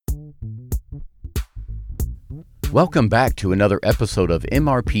Welcome back to another episode of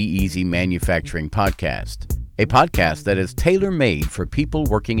MRP Easy Manufacturing Podcast, a podcast that is tailor-made for people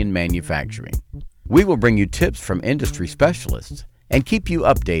working in manufacturing. We will bring you tips from industry specialists and keep you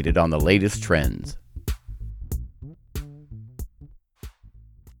updated on the latest trends.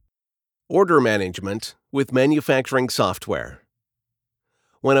 Order management with manufacturing software.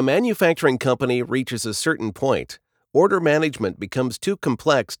 When a manufacturing company reaches a certain point, order management becomes too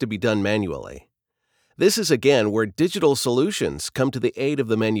complex to be done manually. This is again where digital solutions come to the aid of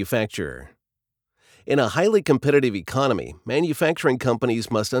the manufacturer. In a highly competitive economy, manufacturing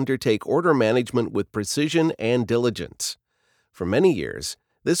companies must undertake order management with precision and diligence. For many years,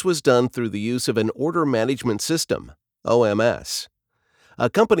 this was done through the use of an order management system, OMS. A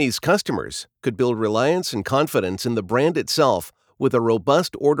company's customers could build reliance and confidence in the brand itself with a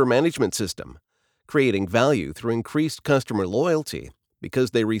robust order management system, creating value through increased customer loyalty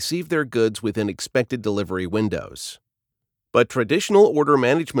because they receive their goods within expected delivery windows. But traditional order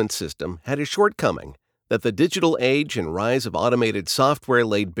management system had a shortcoming that the digital age and rise of automated software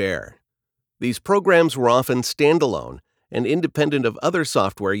laid bare. These programs were often standalone and independent of other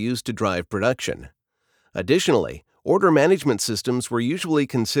software used to drive production. Additionally, order management systems were usually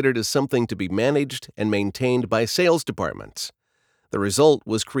considered as something to be managed and maintained by sales departments. The result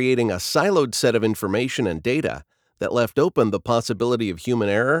was creating a siloed set of information and data that left open the possibility of human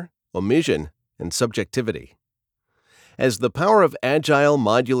error, omission, and subjectivity. As the power of agile,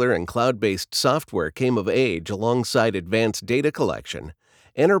 modular, and cloud-based software came of age alongside advanced data collection,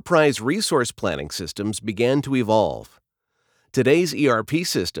 enterprise resource planning systems began to evolve. Today's ERP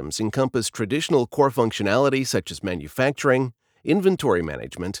systems encompass traditional core functionality such as manufacturing, inventory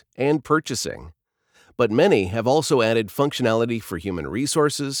management, and purchasing. But many have also added functionality for human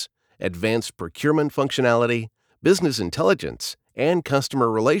resources, advanced procurement functionality, business intelligence, and customer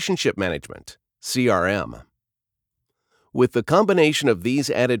relationship management, CRM. With the combination of these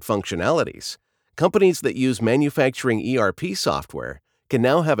added functionalities, companies that use manufacturing ERP software can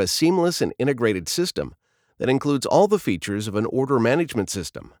now have a seamless and integrated system that includes all the features of an order management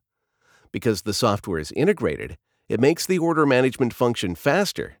system. Because the software is integrated, it makes the order management function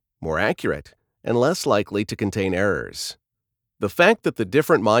faster, more accurate, and less likely to contain errors. The fact that the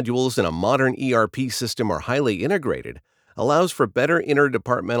different modules in a modern ERP system are highly integrated allows for better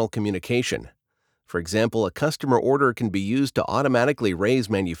interdepartmental communication. For example, a customer order can be used to automatically raise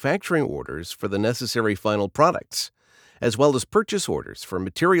manufacturing orders for the necessary final products, as well as purchase orders for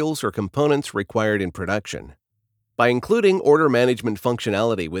materials or components required in production. By including order management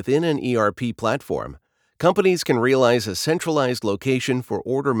functionality within an ERP platform, companies can realize a centralized location for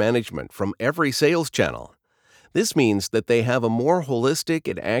order management from every sales channel. This means that they have a more holistic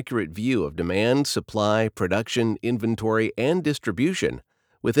and accurate view of demand, supply, production, inventory, and distribution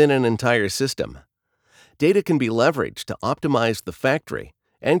within an entire system. Data can be leveraged to optimize the factory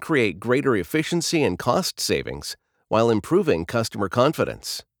and create greater efficiency and cost savings while improving customer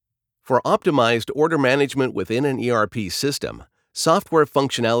confidence. For optimized order management within an ERP system, software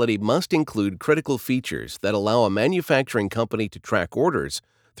functionality must include critical features that allow a manufacturing company to track orders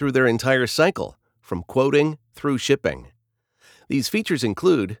through their entire cycle, from quoting through shipping. These features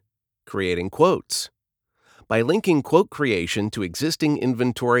include creating quotes. By linking quote creation to existing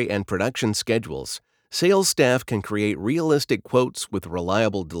inventory and production schedules, sales staff can create realistic quotes with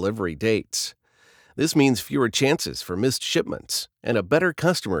reliable delivery dates. This means fewer chances for missed shipments and a better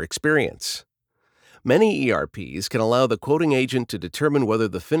customer experience. Many ERPs can allow the quoting agent to determine whether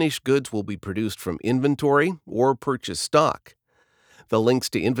the finished goods will be produced from inventory or purchase stock. The links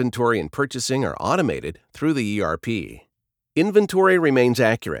to inventory and purchasing are automated through the ERP. Inventory remains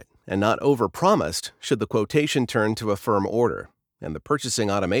accurate and not overpromised should the quotation turn to a firm order, and the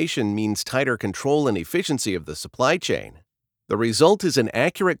purchasing automation means tighter control and efficiency of the supply chain. The result is an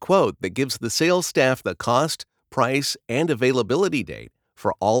accurate quote that gives the sales staff the cost, price, and availability date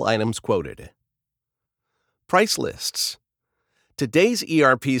for all items quoted. Price lists. Today's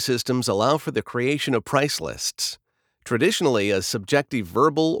ERP systems allow for the creation of price lists. Traditionally a subjective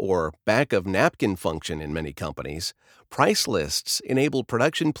verbal or back-of-napkin function in many companies, price lists enable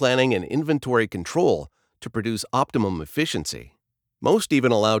production planning and inventory control to produce optimum efficiency. Most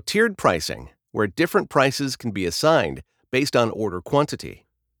even allow tiered pricing, where different prices can be assigned based on order quantity.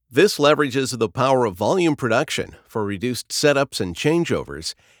 This leverages the power of volume production for reduced setups and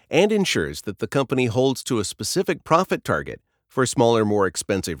changeovers and ensures that the company holds to a specific profit target for smaller, more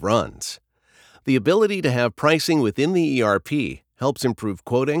expensive runs. The ability to have pricing within the ERP helps improve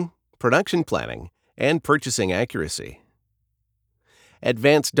quoting, production planning, and purchasing accuracy.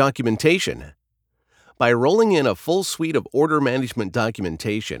 Advanced documentation. By rolling in a full suite of order management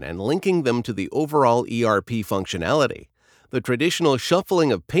documentation and linking them to the overall ERP functionality, the traditional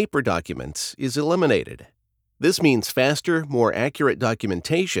shuffling of paper documents is eliminated. This means faster, more accurate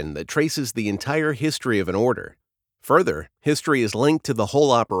documentation that traces the entire history of an order. Further, history is linked to the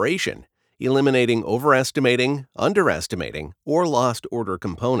whole operation, eliminating overestimating, underestimating, or lost order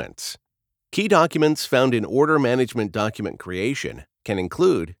components. Key documents found in order management document creation can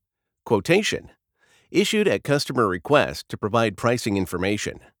include quotation, issued at customer request to provide pricing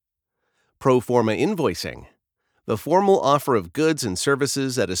information. Pro forma invoicing, the formal offer of goods and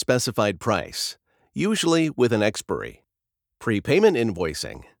services at a specified price, usually with an expiry. Prepayment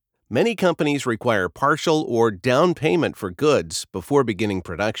invoicing, many companies require partial or down payment for goods before beginning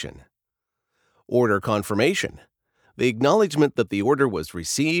production. Order confirmation, the acknowledgement that the order was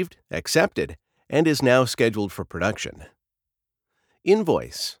received, accepted, and is now scheduled for production.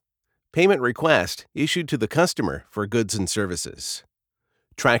 Invoice, payment request issued to the customer for goods and services.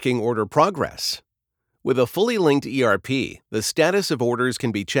 Tracking order progress. With a fully linked ERP, the status of orders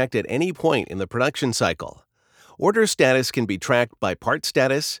can be checked at any point in the production cycle. Order status can be tracked by part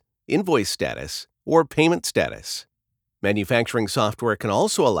status, invoice status, or payment status. Manufacturing software can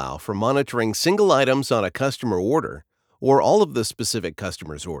also allow for monitoring single items on a customer order or all of the specific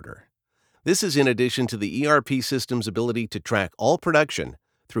customer's order. This is in addition to the ERP system's ability to track all production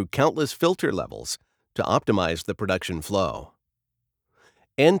through countless filter levels to optimize the production flow.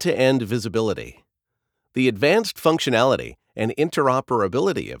 End-to-end visibility. The advanced functionality and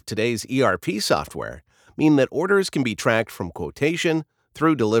interoperability of today's ERP software mean that orders can be tracked from quotation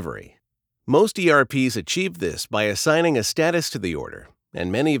through delivery. Most ERPs achieve this by assigning a status to the order,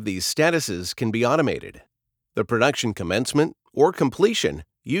 and many of these statuses can be automated. The production commencement or completion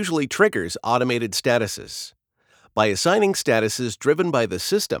usually triggers automated statuses. By assigning statuses driven by the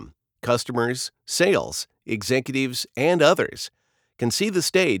system, customers, sales, executives, and others can see the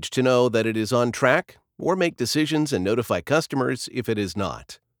stage to know that it is on track or make decisions and notify customers if it is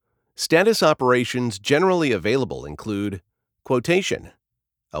not. Status operations generally available include quotation,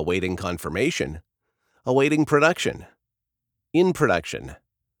 awaiting confirmation, awaiting production, in production,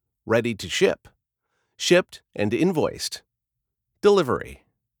 ready to ship, shipped and invoiced, delivery.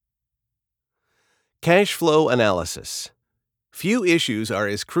 Cash flow analysis. Few issues are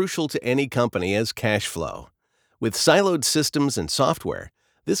as crucial to any company as cash flow. With siloed systems and software,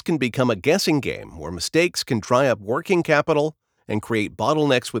 this can become a guessing game where mistakes can dry up working capital and create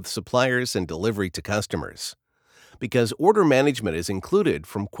bottlenecks with suppliers and delivery to customers. Because order management is included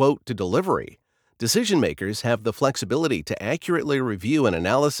from quote to delivery, decision makers have the flexibility to accurately review an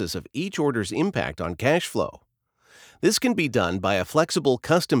analysis of each order's impact on cash flow. This can be done by a flexible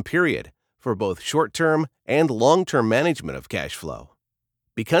custom period for both short-term and long-term management of cash flow.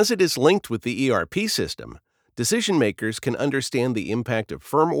 Because it is linked with the ERP system, decision makers can understand the impact of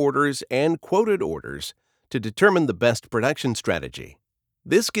firm orders and quoted orders to determine the best production strategy.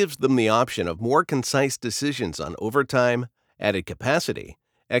 This gives them the option of more concise decisions on overtime, added capacity,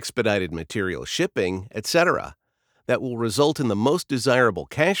 expedited material shipping, etc., that will result in the most desirable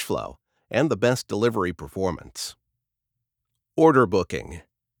cash flow and the best delivery performance. Order booking.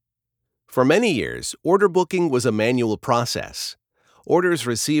 For many years, order booking was a manual process. Orders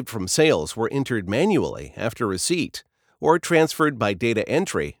received from sales were entered manually after receipt or transferred by data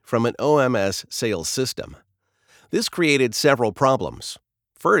entry from an OMS sales system. This created several problems.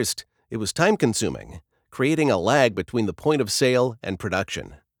 First, it was time-consuming, creating a lag between the point of sale and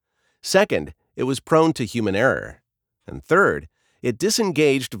production. Second, it was prone to human error. And third, it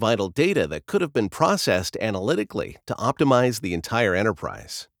disengaged vital data that could have been processed analytically to optimize the entire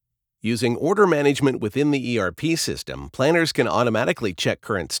enterprise. Using order management within the ERP system, planners can automatically check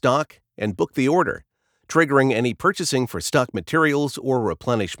current stock and book the order, triggering any purchasing for stock materials or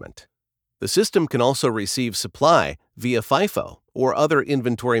replenishment. The system can also receive supply via FIFO or other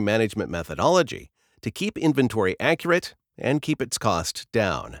inventory management methodology to keep inventory accurate and keep its cost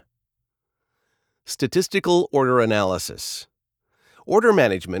down. Statistical order analysis. Order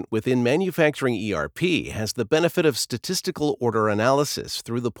management within manufacturing ERP has the benefit of statistical order analysis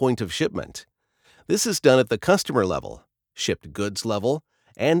through the point of shipment. This is done at the customer level, shipped goods level,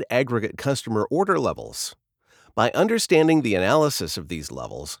 and aggregate customer order levels. By understanding the analysis of these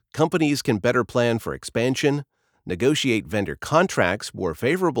levels, companies can better plan for expansion, negotiate vendor contracts more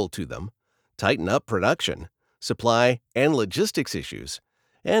favorable to them, tighten up production, supply, and logistics issues,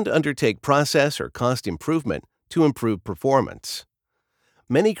 and undertake process or cost improvement to improve performance.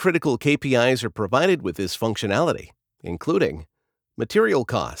 Many critical KPIs are provided with this functionality, including material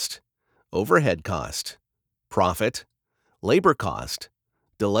cost, overhead cost, profit, labor cost,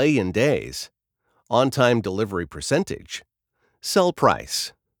 delay in days, on-time delivery percentage, sell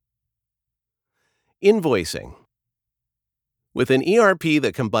price. Invoicing. With an ERP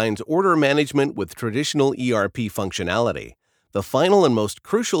that combines order management with traditional ERP functionality, the final and most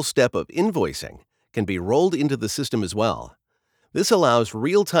crucial step of invoicing can be rolled into the system as well. This allows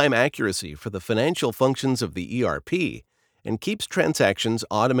real-time accuracy for the financial functions of the ERP and keeps transactions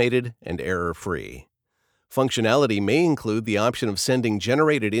automated and error-free. Functionality may include the option of sending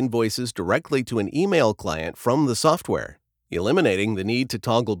generated invoices directly to an email client from the software, eliminating the need to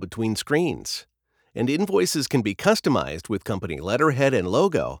toggle between screens. And invoices can be customized with company letterhead and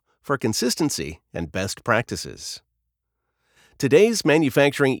logo for consistency and best practices. Today's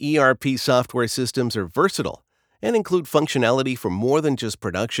manufacturing ERP software systems are versatile and include functionality for more than just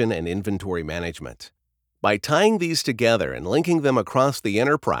production and inventory management. By tying these together and linking them across the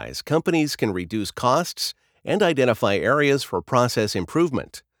enterprise, companies can reduce costs and identify areas for process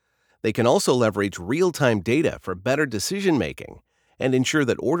improvement. They can also leverage real-time data for better decision-making and ensure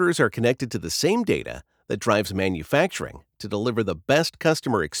that orders are connected to the same data that drives manufacturing to deliver the best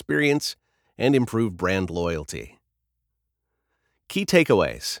customer experience and improve brand loyalty. Key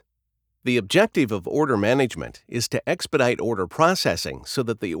takeaways. The objective of order management is to expedite order processing so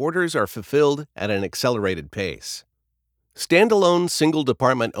that the orders are fulfilled at an accelerated pace. Standalone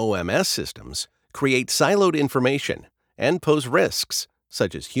single-department OMS systems create siloed information and pose risks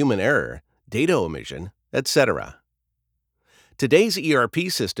such as human error, data omission, etc. Today's ERP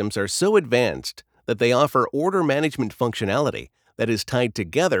systems are so advanced that they offer order management functionality that is tied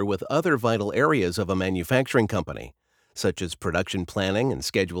together with other vital areas of a manufacturing company, such as production planning and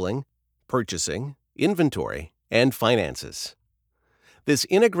scheduling, purchasing, inventory, and finances. This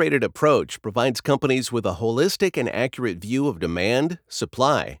integrated approach provides companies with a holistic and accurate view of demand,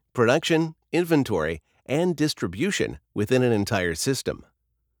 supply, production, inventory, and distribution within an entire system.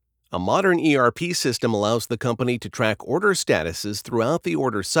 A modern ERP system allows the company to track order statuses throughout the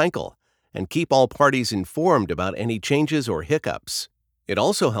order cycle and keep all parties informed about any changes or hiccups. It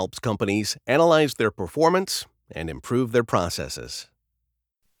also helps companies analyze their performance and improve their processes.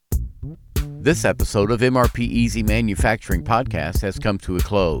 This episode of MRP Easy Manufacturing Podcast has come to a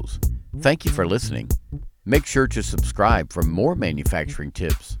close. Thank you for listening. Make sure to subscribe for more manufacturing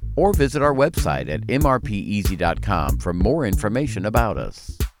tips or visit our website at mrpeasy.com for more information about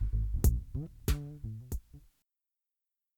us.